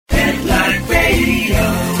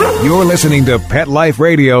You're listening to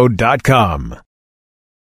PetLifeRadio.com.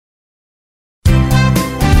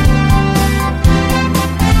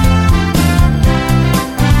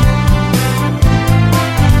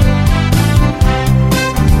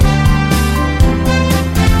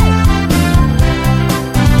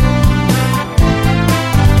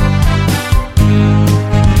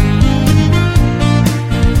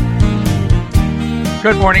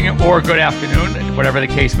 Good morning or good afternoon, whatever the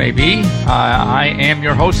case may be. I am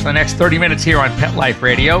your host for the next 30 minutes here on Pet Life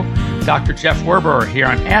Radio. Dr. Jeff Werber here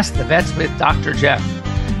on Ask the Vets with Dr. Jeff.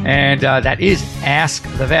 And that is Ask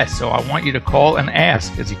the Vets. So I want you to call and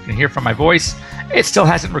ask. As you can hear from my voice, it still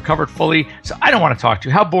hasn't recovered fully. So I don't want to talk to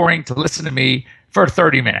you. How boring to listen to me for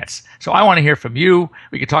 30 minutes. So I want to hear from you.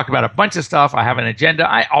 We can talk about a bunch of stuff. I have an agenda.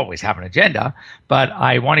 I always have an agenda, but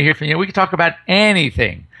I want to hear from you. We can talk about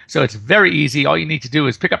anything. So it's very easy. All you need to do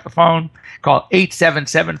is pick up the phone, call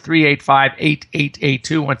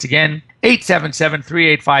 877-385-8882. Once again,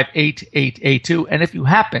 877-385-8882. And if you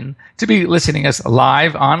happen to be listening us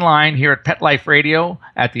live online here at Pet Life Radio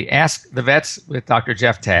at the Ask the Vets with Dr.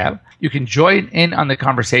 Jeff tab, you can join in on the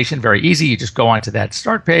conversation. Very easy. You just go onto that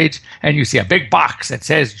start page and you see a big box that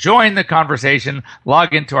says join the conversation,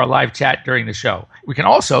 log into our live chat during the show. You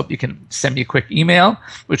can send me a quick email,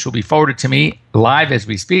 which will be forwarded to me live as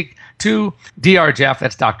we speak to Dr. Jeff,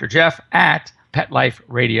 that's Dr. Jeff, at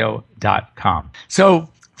PetLifeRadio.com. So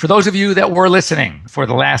for those of you that were listening for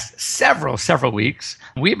the last several weeks,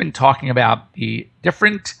 we've been talking about the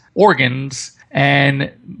different organs and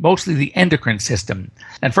mostly the endocrine system.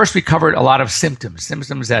 And first we covered a lot of symptoms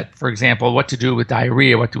that, for example, what to do with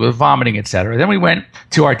diarrhea, what to do with vomiting, etc. Then we went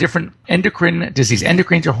to our different endocrine disease.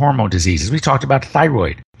 Endocrines are hormone diseases. We talked about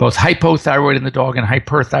thyroid, both hypothyroid in the dog and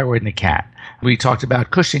hyperthyroid in the cat. We talked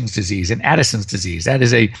about Cushing's disease and Addison's disease. That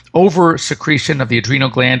is a over-secretion of the adrenal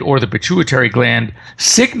gland or the pituitary gland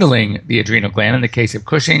signaling the adrenal gland in the case of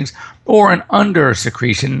Cushing's, or an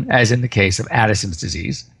under-secretion as in the case of Addison's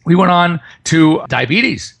disease. We went on to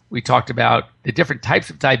diabetes. We talked about the different types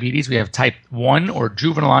of diabetes. We have type 1 or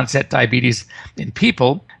juvenile onset diabetes in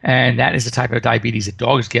people, and that is the type of diabetes that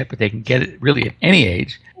dogs get, but they can get it really at any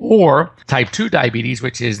age. Or type 2 diabetes,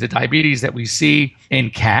 which is the diabetes that we see in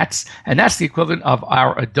cats, and that's the equivalent of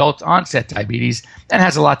our adult onset diabetes. That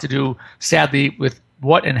has a lot to do, sadly, with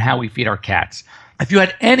what and how we feed our cats. If you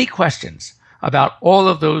had any questions about all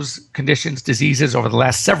of those conditions, diseases over the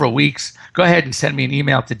last several weeks, go ahead and send me an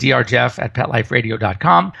email to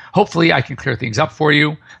drjeff@petliferadio.com. Hopefully I can clear things up for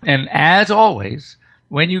you. And as always,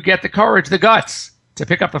 when you get the courage, the guts to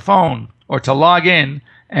pick up the phone or to log in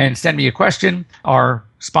and send me a question, our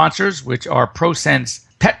sponsors, which are ProSense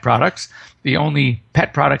Pet Products, the only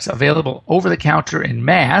pet products available over the counter in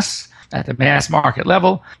mass, at the mass market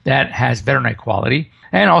level, that has veterinary quality,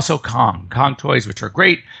 and also Kong toys, which are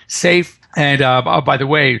great, safe. And by the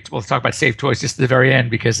way, we'll talk about safe toys just at the very end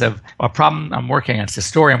because of a problem I'm working on. It's a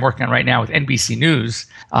story I'm working on right now with NBC News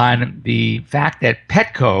on the fact that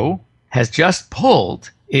Petco has just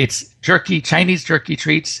pulled its Chinese jerky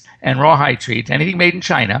treats and rawhide treats, anything made in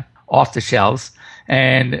China, off the shelves.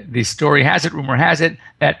 And the story has it, rumor has it,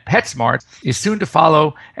 that PetSmart is soon to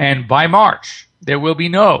follow. And by March, there will be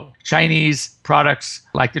no Chinese products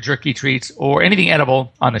like the jerky treats or anything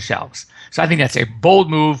edible on the shelves. So I think that's a bold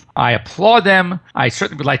move. I applaud them. I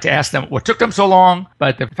certainly would like to ask them what took them so long.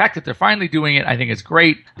 But the fact that they're finally doing it, I think is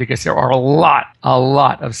great because there are a lot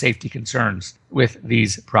of safety concerns with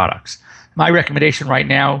these products. My recommendation right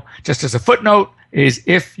now, just as a footnote, is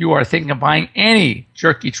if you are thinking of buying any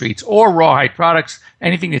jerky treats or rawhide products,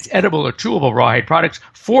 anything that's edible or chewable rawhide products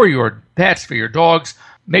for your pets, for your dogs,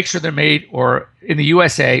 make sure they're made or in the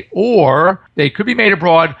USA, or they could be made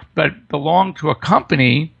abroad, but belong to a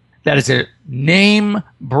company that is a name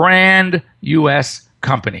brand U.S.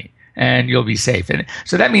 company, and you'll be safe. And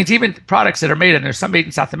so that means even products that are made, and there's some made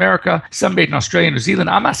in South America, some made in Australia, New Zealand.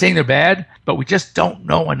 I'm not saying they're bad, but we just don't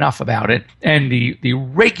know enough about it. And the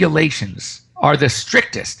regulations are the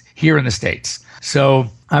strictest here in the States. So,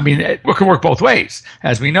 I mean, it can work both ways,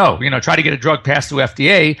 as we know. Try to get a drug passed through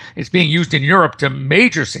FDA. It's being used in Europe to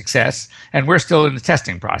major success, and we're still in the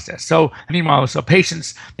testing process. So, meanwhile,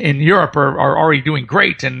 patients in Europe are already doing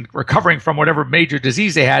great and recovering from whatever major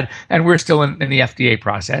disease they had, and we're still in the FDA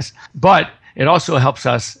process. But it also helps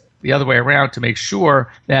us the other way around to make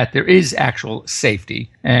sure that there is actual safety.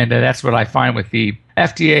 And that's what I find with the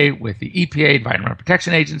FDA, with the EPA, Environmental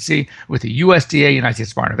Protection Agency, with the USDA, United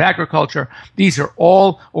States Department of Agriculture. These are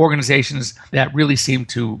all organizations that really seem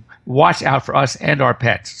to watch out for us and our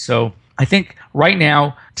pets. So I think right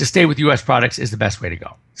now to stay with U.S. products is the best way to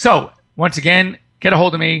go. So once again, get a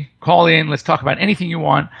hold of me, call in, let's talk about anything you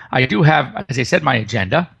want. I do have, as I said, my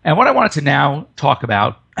agenda. And what I wanted to now talk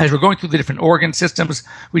about, as we're going through the different organ systems,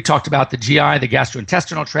 we talked about the GI, the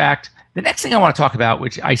gastrointestinal tract. The next thing I want to talk about,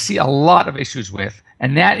 which I see a lot of issues with,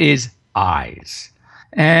 and that is eyes.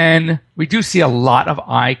 And we do see a lot of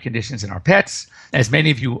eye conditions in our pets. As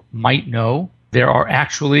many of you might know, there are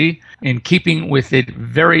actually, in keeping with it,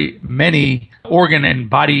 very many organ and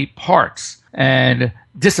body parts and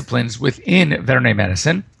disciplines within veterinary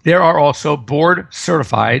medicine. There are also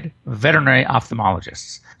board-certified veterinary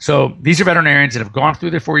ophthalmologists. So these are veterinarians that have gone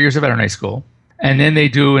through their 4 years of veterinary school, and then they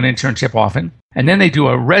do an internship often, and then they do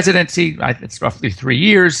a residency, it's roughly 3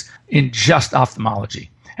 years, in just ophthalmology,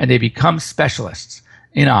 and they become specialists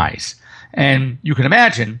in eyes. And you can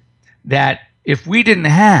imagine that if we didn't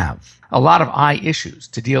have a lot of eye issues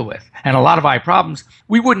to deal with and a lot of eye problems,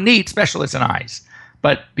 we wouldn't need specialists in eyes.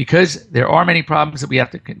 But because there are many problems that we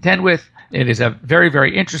have to contend with, it is a very,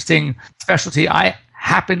 very interesting specialty. I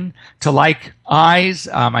happen to like eyes.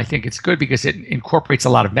 I think it's good because it incorporates a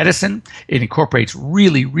lot of medicine. It incorporates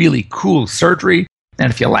really, really cool surgery.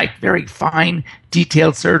 And if you like very fine,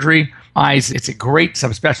 detailed surgery, eyes, it's a great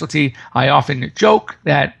subspecialty. I often joke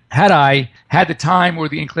that had I had the time or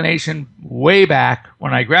the inclination way back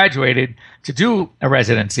when I graduated to do a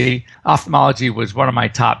residency, ophthalmology was one of my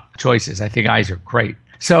top choices. I think eyes are great.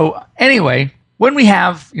 So anyway, when we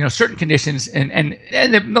have certain conditions and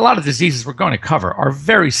a lot of diseases we're going to cover are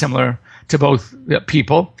very similar to both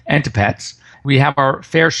people and to pets. We have our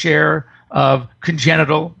fair share of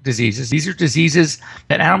congenital diseases. These are diseases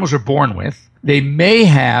that animals are born with. They may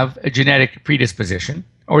have a genetic predisposition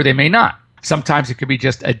or they may not. Sometimes it could be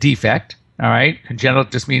just a defect. All right. Congenital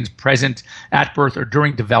just means present at birth or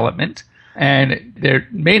during development. And there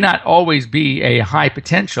may not always be a high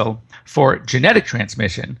potential for genetic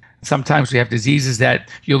transmission. Sometimes we have diseases that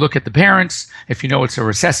you look at the parents, if you know it's a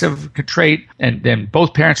recessive trait, and then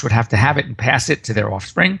both parents would have to have it and pass it to their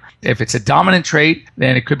offspring. If it's a dominant trait,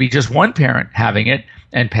 then it could be just one parent having it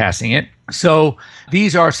and passing it. So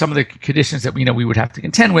these are some of the conditions that we know we would have to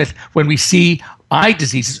contend with when we see eye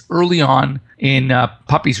diseases early on in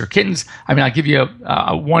puppies or kittens. I mean, I'll give you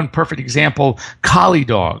one perfect example. Collie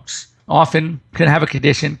dogs often can have a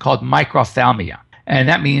condition called microphthalmia. And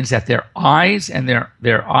that means that their eyes and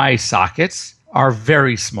their eye sockets are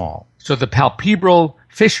very small. So the palpebral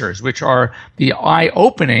fissures, which are the eye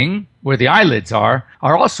opening where the eyelids are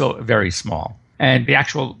also very small. And the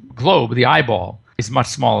actual globe, the eyeball, is much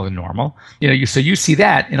smaller than normal. So you see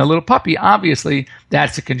that in a little puppy. Obviously,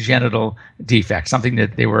 that's a congenital defect, something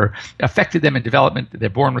that they were affected them in development. They're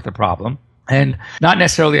born with a problem, and not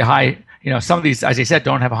necessarily a high. Some of these, as I said,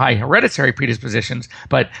 don't have high hereditary predispositions,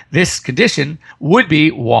 but this condition would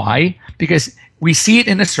be why? Because we see it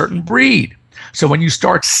in a certain breed. So when you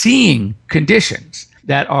start seeing conditions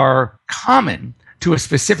that are common to a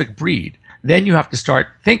specific breed, then you have to start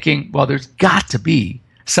thinking, well, there's got to be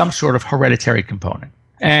some sort of hereditary component.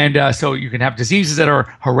 And so you can have diseases that are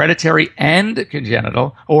hereditary and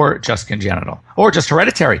congenital, or just congenital, or just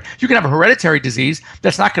hereditary. You can have a hereditary disease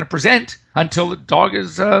that's not going to present until the dog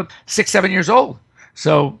is 6-7 years old.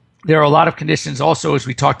 So there are a lot of conditions also, as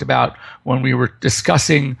we talked about when we were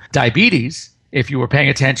discussing diabetes. If you were paying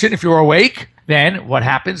attention, if you were awake, then what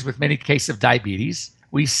happens with many cases of diabetes?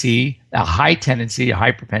 We see a high tendency, a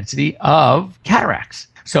high propensity of cataracts.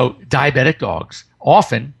 So diabetic dogs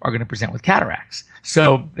often are going to present with cataracts.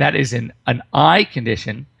 So that is an eye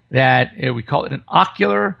condition that we call it an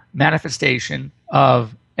ocular manifestation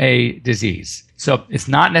of a disease. So it's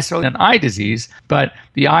not necessarily an eye disease, but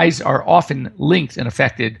the eyes are often linked and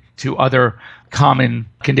affected to other common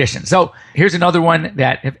conditions. So here's another one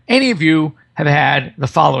that if any of you have had the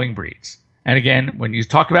following breeds, and again, when you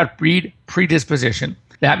talk about breed predisposition,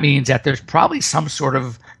 that means that there's probably some sort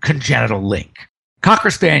of congenital link.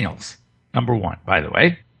 Cocker Spaniels, number one, by the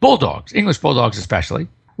way. Bulldogs, English Bulldogs especially,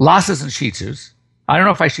 Lhasas and Shih Tzus. I don't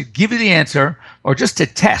know if I should give you the answer or just to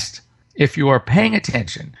test if you are paying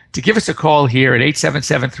attention, to give us a call here at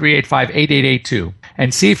 877-385-8882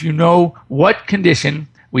 and see if you know what condition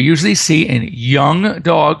we usually see in young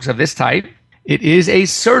dogs of this type. It is a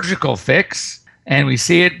surgical fix, and we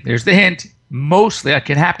see it, there's the hint, mostly it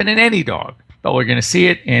can happen in any dog, but we're going to see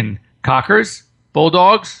it in Cockers,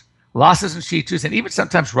 Bulldogs, Lhasas and Shih Tzus, and even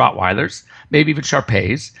sometimes Rottweilers, maybe even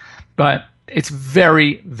Shar-Peis. But it's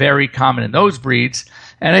very, very common in those breeds.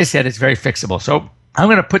 And as I said, it's very fixable. So I'm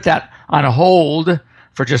going to put that on a hold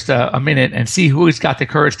for just a minute and see who's got the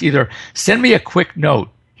courage to either send me a quick note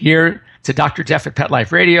here to Dr. Jeff at Pet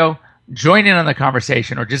Life Radio, join in on the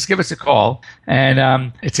conversation, or just give us a call.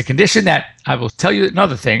 And it's a condition that I will tell you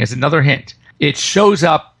another thing as another hint. It shows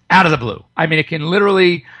up out of the blue. I mean, it can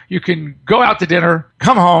literally, you can go out to dinner,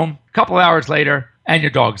 come home a couple hours later, and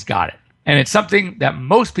your dog's got it. And it's something that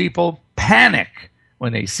most people panic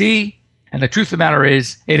when they see. And the truth of the matter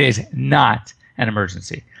is, it is not an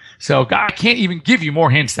emergency. So I can't even give you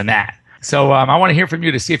more hints than that. So I want to hear from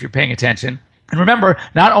you to see if you're paying attention. And remember,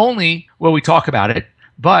 not only will we talk about it,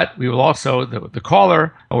 but we will also, the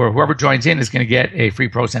caller or whoever joins in is going to get a free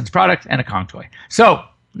ProSense product and a Kong toy. So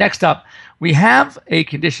next up, we have a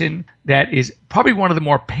condition that is probably one of the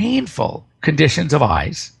more painful conditions of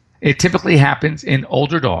eyes. It typically happens in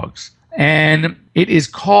older dogs, and it is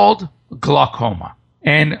called glaucoma.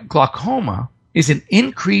 And glaucoma is an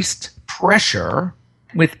increased pressure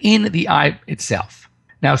within the eye itself.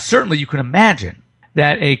 Now, certainly you can imagine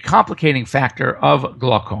that a complicating factor of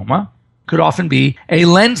glaucoma could often be a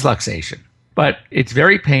lens luxation, but it's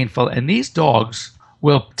very painful. And these dogs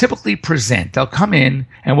will typically present. They'll come in,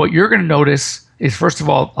 and what you're going to notice is, first of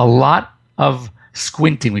all, a lot of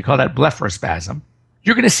squinting. We call that blepharospasm.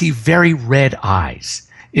 You're going to see very red eyes.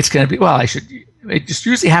 It's going to be, it just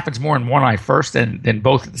usually happens more in one eye first than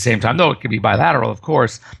both at the same time, though it could be bilateral, of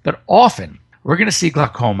course. But often, we're going to see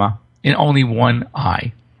glaucoma in only one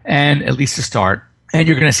eye, and at least to start. And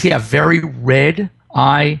you're going to see a very red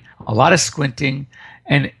eye, a lot of squinting.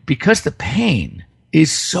 And because the pain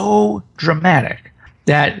is so dramatic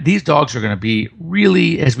that these dogs are going to be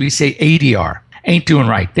really, as we say, ADR, ain't doing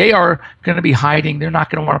right. They are going to be hiding. They're not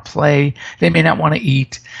going to want to play. They may not want to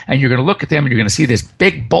eat. And you're going to look at them and you're going to see this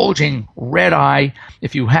big bulging red eye.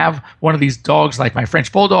 If you have one of these dogs like my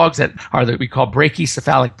French bulldogs that are we call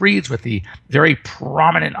brachycephalic breeds with the very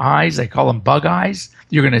prominent eyes, they call them bug eyes,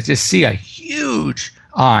 you're going to just see a huge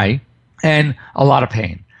eye and a lot of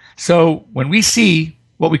pain. So when we see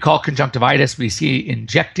what we call conjunctivitis, we see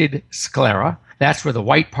injected sclera. That's where the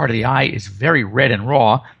white part of the eye is very red and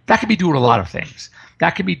raw. That could be due to a lot of things.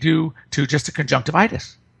 That could be due to just a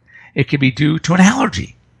conjunctivitis. It could be due to an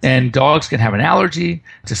allergy. And dogs can have an allergy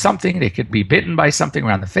to something. They could be bitten by something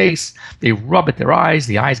around the face. They rub at their eyes.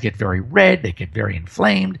 The eyes get very red. They get very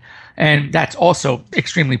inflamed. And that's also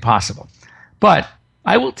extremely possible. But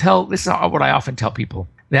I will this is what I often tell people,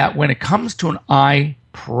 that when it comes to an eye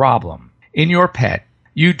problem in your pet,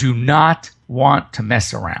 you do not want to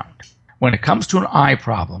mess around. When it comes to an eye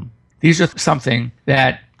problem, these are something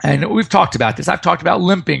that, and we've talked about this. I've talked about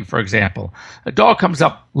limping, for example. A dog comes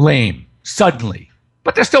up lame suddenly,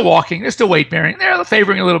 but they're still walking. They're still weight bearing. They're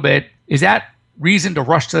favoring a little bit. Is that reason to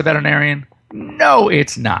rush to the veterinarian? No,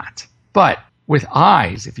 it's not. But with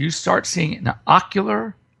eyes, if you start seeing an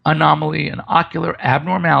ocular anomaly, an ocular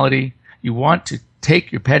abnormality, you want to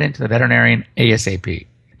take your pet into the veterinarian ASAP,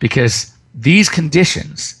 because these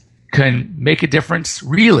conditions can make a difference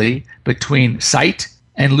really between sight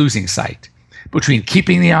and losing sight, between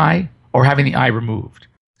keeping the eye or having the eye removed.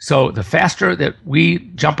 So the faster that we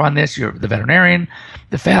jump on this, you're the veterinarian,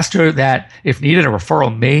 the faster that, if needed, a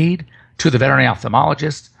referral made to the veterinary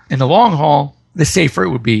ophthalmologist. In the long haul, the safer it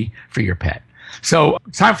would be for your pet. So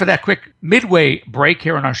it's time for that quick midway break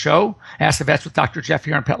here on our show. Ask the Vets with Dr. Jeff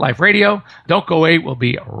here on Pet Life Radio. Don't go away. We'll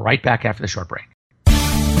be right back after the short break.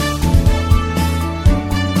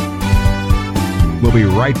 We'll be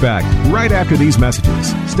right back, right after these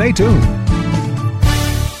messages. Stay tuned.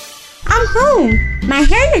 I'm home. My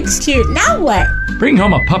hair looks cute. Now what? Bringing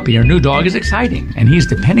home a puppy or new dog is exciting, and he's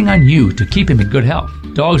depending on you to keep him in good health.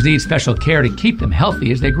 Dogs need special care to keep them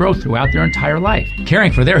healthy as they grow throughout their entire life.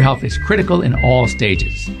 Caring for their health is critical in all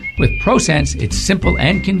stages. With ProSense, it's simple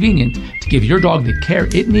and convenient to give your dog the care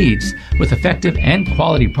it needs with effective and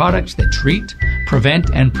quality products that treat, prevent,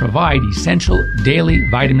 and provide essential daily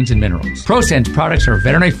vitamins and minerals. ProSense products are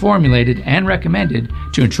veterinary formulated and recommended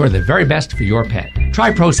to ensure the very best for your pet.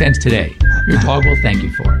 Try ProSense today. Your dog will thank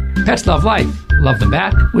you for it. Pets love life. Love them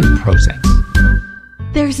back with ProSense.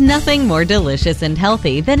 There's nothing more delicious and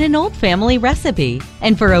healthy than an old family recipe.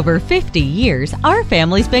 And for over 50 years, our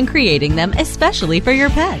family's been creating them especially for your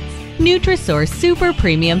pets. Nutrisource Super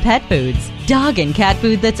Premium Pet Foods. Dog and cat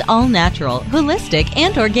food that's all natural, holistic,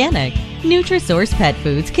 and organic. Nutrisource Pet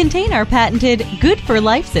Foods contain our patented Good for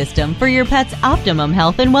Life system for your pet's optimum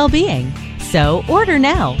health and well-being. So order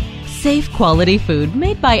now. Safe quality food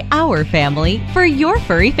made by our family for your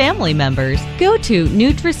furry family members. Go to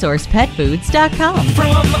NutrisourcePetFoods.com. From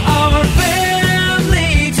our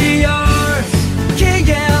family to yours,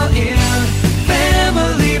 KLM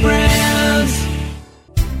Family Brands.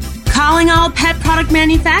 Calling all pet product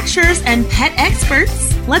manufacturers and pet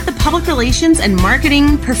experts. Let the public relations and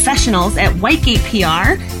marketing professionals at Whitegate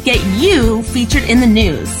PR get you featured in the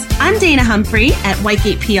news. I'm Dana Humphrey at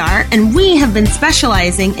Whitegate PR, and we have been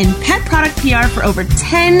specializing in pet product PR for over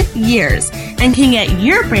 10 years and can get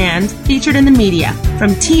your brand featured in the media,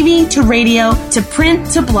 from TV to radio to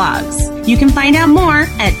print to blogs. You can find out more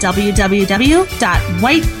at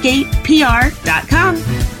www.whitegatepr.com.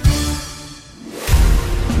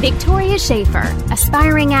 Victoria Schaefer,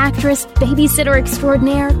 aspiring actress, babysitter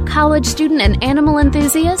extraordinaire, college student, and animal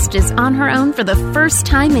enthusiast, is on her own for the first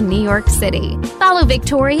time in New York City. Follow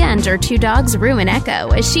Victoria and her two dogs, Rue and Echo,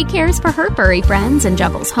 as she cares for her furry friends and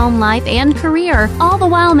juggles home life and career, all the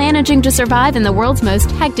while managing to survive in the world's most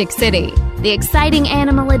hectic city. The exciting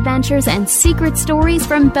animal adventures and secret stories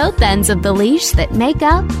from both ends of the leash that make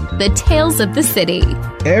up the Tales of the City.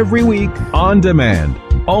 Every week on demand.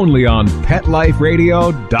 Only on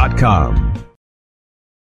PetLifeRadio.com.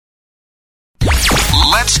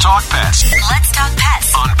 Let's talk pets. Let's talk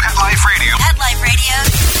pets On Pet Life Radio.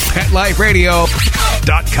 Pet Life Radio.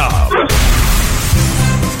 PetLifeRadio.com.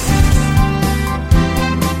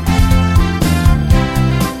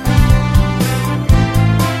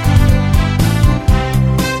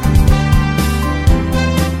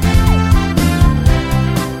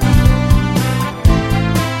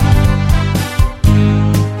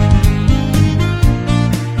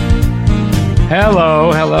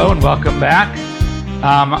 Hello, and welcome back.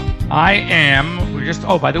 By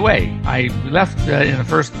the way, we left in the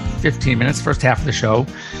first 15 minutes, first half of the show.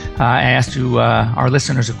 I asked our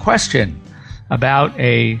listeners a question about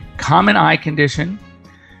a common eye condition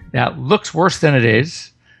that looks worse than it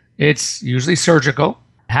is. It's usually surgical.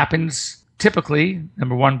 Happens typically,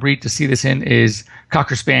 number one breed to see this in is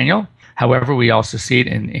Cocker Spaniel. However, we also see it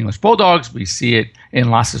in English Bulldogs. We see it in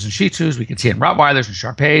Lhasas and Shih Tzus. We can see it in Rottweilers and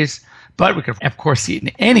Shar-Peis. But we can, of course, see it in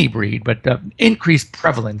any breed, but increased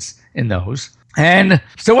prevalence in those. And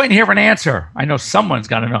still waiting here for an answer. I know someone's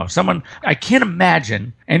got to know. I can't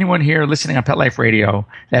imagine anyone here listening on Pet Life Radio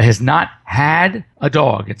that has not had a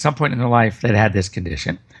dog at some point in their life that had this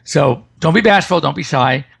condition. So don't be bashful. Don't be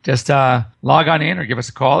shy. Just log on in or give us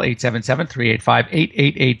a call,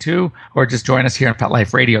 877-385-8882, or just join us here on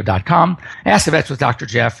PetLifeRadio.com. Ask the Vets with Dr.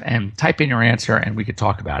 Jeff and type in your answer, and we could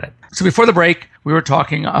talk about it. So before the break, we were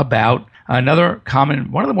talking about another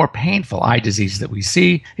common, one of the more painful eye diseases that we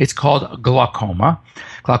see. It's called glaucoma.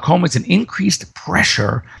 Glaucoma is an increased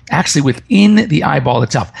pressure actually within the eyeball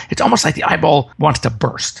itself. It's almost like the eyeball wants to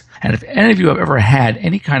burst. And if any of you have ever had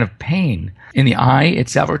any kind of pain in the eye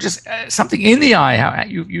itself, or just something in the eye, how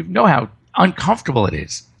you know how uncomfortable it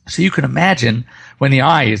is. So you can imagine when the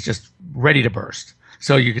eye is just ready to burst.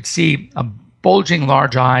 So you could see a bulging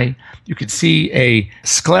large eye. You could see a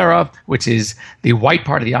sclera, which is the white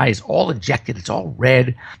part of the eye is all ejected. It's all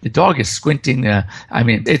red. The dog is squinting.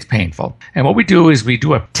 It's painful. And what we do is we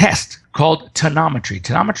do a test called tonometry.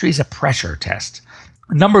 Tonometry is a pressure test.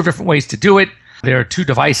 A number of different ways to do it. There are two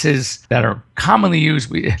devices that are commonly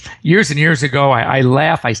used. Years and years ago, I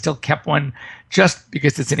laugh. I still kept one just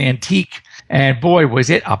because it's an antique. And boy, was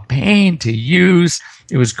it a pain to use.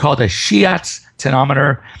 It was called a Schiatz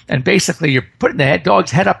tonometer. And basically, you're putting the dog's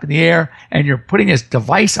head up in the air, and you're putting this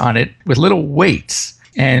device on it with little weights.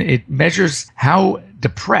 And it measures how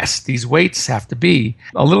depressed these weights have to be.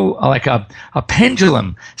 A little like a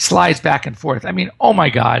pendulum slides back and forth. I mean, oh my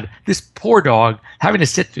God, this poor dog having to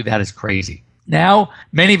sit through that is crazy. Now,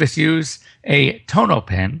 many of us use a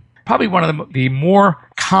TonoPen, probably one of the more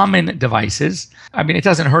common devices. I mean, it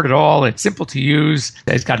doesn't hurt at all. It's simple to use.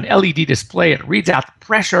 It's got an LED display. It reads out the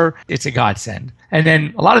pressure. It's a godsend. And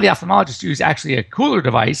then a lot of the ophthalmologists use actually a cooler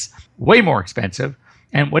device, way more expensive.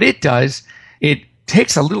 And what it does, it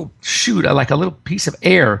takes a little shoot, like a little piece of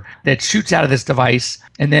air that shoots out of this device,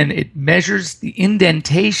 and then it measures the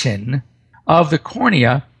indentation of the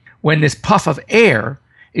cornea when this puff of air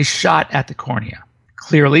is shot at the cornea.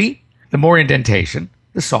 Clearly, the more indentation,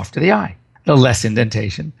 the softer the eye. The less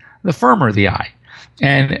indentation, the firmer the eye.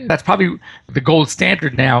 And that's probably the gold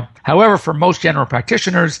standard now. However, for most general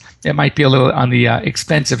practitioners, it might be a little on the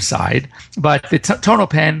expensive side. But the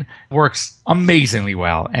TonoPen works amazingly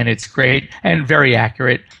well, and it's great and very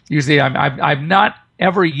accurate. Usually, I've not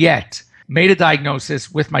ever yet made a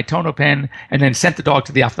diagnosis with my TonoPen and then sent the dog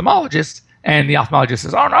to the ophthalmologist, and the ophthalmologist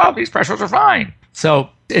says, "Oh no, these pressures are fine." So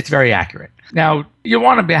it's very accurate. Now, you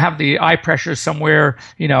want to have the eye pressure somewhere,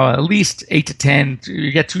 at least 8 to 10.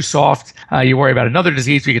 You get too soft, you worry about another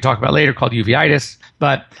disease we could talk about later called uveitis.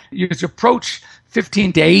 But you approach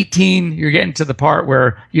 15 to 18, you're getting to the part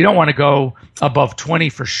where you don't want to go above 20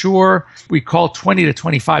 for sure. We call 20 to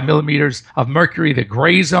 25 millimeters of mercury the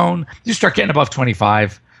gray zone. You start getting above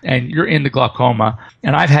 25. and you're in the glaucoma.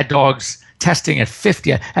 And I've had dogs testing at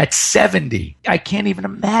 50, at 70. I can't even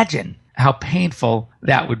imagine how painful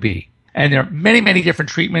that would be. And there are many, many different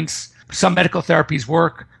treatments. Some medical therapies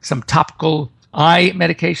work. Some topical eye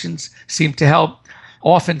medications seem to help.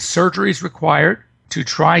 Often surgery is required to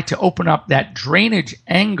try to open up that drainage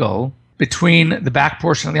angle between the back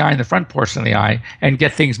portion of the eye and the front portion of the eye and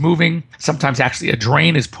get things moving. Sometimes actually a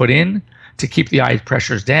drain is put in to keep the eye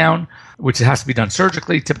pressures down, which has to be done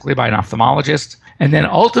surgically, typically by an ophthalmologist. And then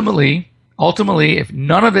ultimately, if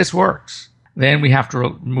none of this works, then we have to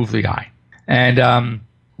remove the eye. And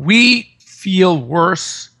we feel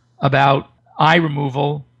worse about eye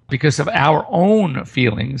removal because of our own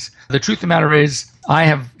feelings. The truth of the matter is, I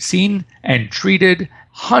have seen and treated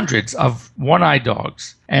hundreds of one-eyed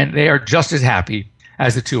dogs, and they are just as happy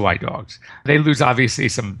as the two-eyed dogs. They lose, obviously,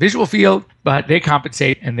 some visual field, but they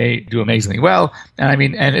compensate and they do amazingly well.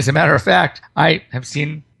 And as a matter of fact, I have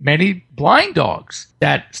seen many blind dogs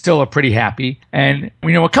that still are pretty happy. And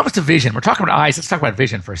when it comes to vision, we're talking about eyes, let's talk about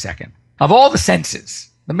vision for a second. Of all the senses,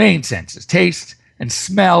 the main senses, taste and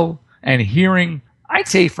smell and hearing, I'd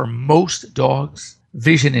say for most dogs,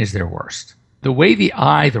 vision is their worst. The way the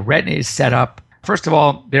eye, the retina is set up, first of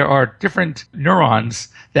all, there are different neurons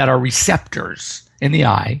that are receptors in the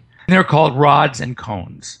eye, and they're called rods and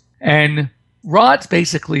cones. And rods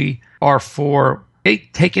basically they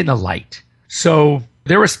take in the light. So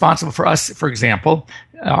they're responsible for us, for example,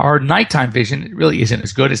 our nighttime vision really isn't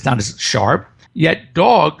as good, it's not as sharp, yet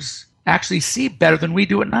dogs actually see better than we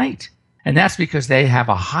do at night. And that's because they have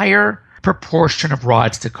a higher proportion of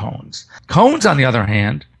rods to cones. Cones, on the other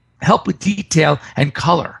hand, help with detail and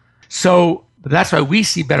color. So that's why we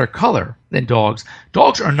see better color than dogs.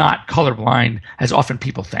 Dogs are not colorblind as often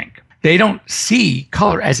people think. They don't see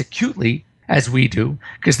color as acutely as we do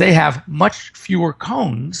because they have much fewer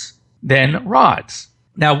cones than rods.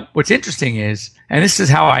 Now, what's interesting is, and this is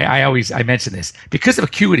how I mention this, because of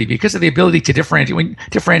acuity, because of the ability to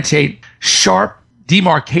differentiate sharp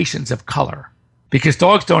demarcations of color, because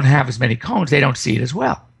dogs don't have as many cones, they don't see it as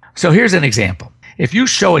well. So here's an example. If you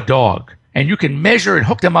show a dog and you can measure and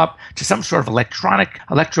hook them up to some sort of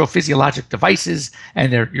electrophysiologic devices,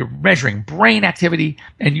 and you're measuring brain activity,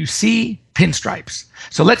 and you see pinstripes.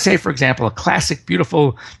 So let's say, for example, a classic,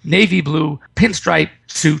 beautiful navy blue pinstripe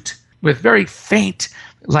suit with very faint,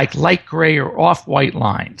 like light gray or off-white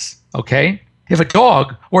lines, okay? If a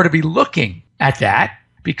dog were to be looking at that,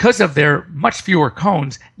 because of their much fewer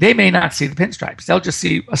cones, they may not see the pinstripes. They'll just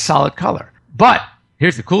see a solid color. But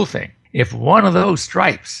here's the cool thing. If one of those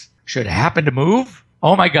stripes should happen to move,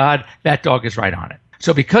 oh my God, that dog is right on it.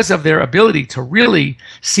 So because of their ability to really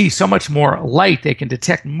see so much more light, they can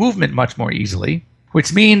detect movement much more easily,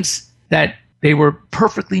 which means that they were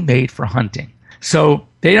perfectly made for hunting. So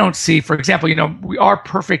they don't see, for example, our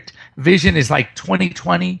perfect vision is like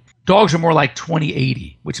 20/20. Dogs are more like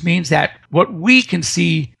 20/80, which means that what we can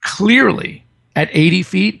see clearly at 80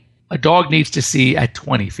 feet, a dog needs to see at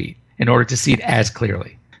 20 feet in order to see it as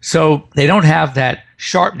clearly. So they don't have that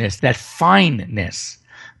sharpness, that fineness.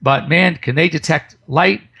 But man, can they detect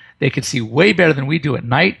light? They can see way better than we do at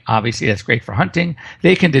night. Obviously, that's great for hunting.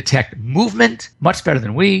 They can detect movement much better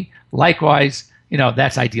than we. Likewise,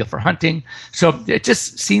 that's ideal for hunting. So it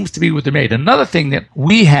just seems to be what they're made. Another thing that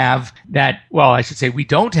we have we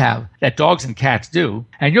don't have, that dogs and cats do,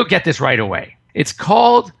 and you'll get this right away. It's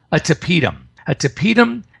called a tapetum. A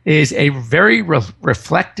tapetum is a very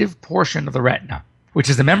reflective portion of the retina, which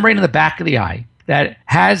is the membrane in the back of the eye that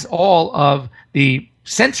has all of the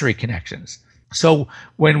sensory connections. So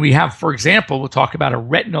when we have, for example, we'll talk about a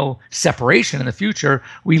retinal separation in the future,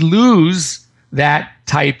 we lose that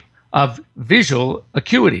type of visual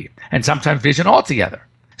acuity and sometimes vision altogether.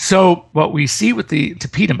 So what we see with the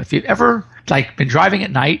tapetum, if you've ever been driving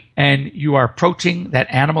at night and you are approaching that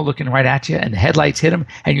animal looking right at you and the headlights hit him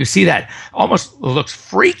and you see that almost looks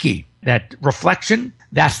freaky, that reflection,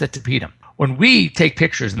 that's the tapetum. When we take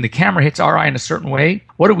pictures and the camera hits our eye in a certain way,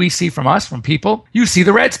 what do we see from us, from people? You see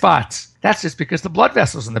the red spots. That's just because the blood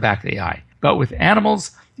vessels in the back of the eye. But with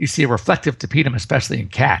animals, you see a reflective tapetum, especially in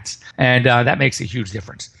cats. And that makes a huge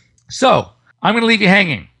difference. So I'm going to leave you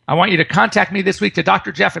hanging. I want you to contact me this week to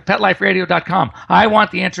Dr. Jeff at PetLifeRadio.com. I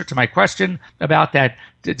want the answer to my question about that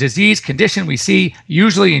disease condition we see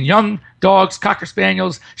usually in young dogs, Cocker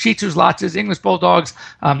Spaniels, Shih Tzus, Lhasas, English Bulldogs,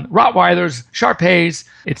 Rottweilers, Shar-Peis.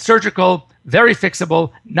 It's surgical, very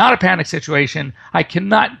fixable, not a panic situation. I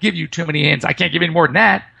cannot give you too many hints. I can't give you any more than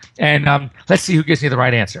that. And let's see who gives me the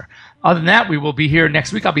right answer. Other than that, we will be here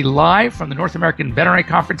next week. I'll be live from the North American Veterinary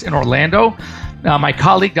Conference in Orlando. My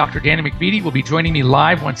colleague, Dr. Danny McVitie, will be joining me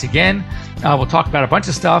live once again. We'll talk about a bunch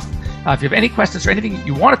of stuff. If you have any questions or anything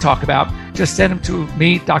you want to talk about, just send them to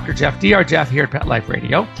me, Dr. Jeff, Dr. Jeff here at Pet Life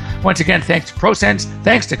Radio. Once again, thanks to ProSense,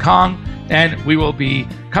 thanks to Kong, and we will be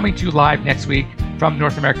coming to you live next week from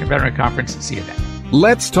North American Veterinary Conference. See you then.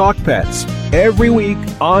 Let's Talk Pets, every week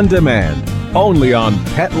on demand, only on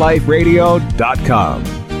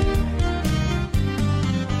PetLifeRadio.com.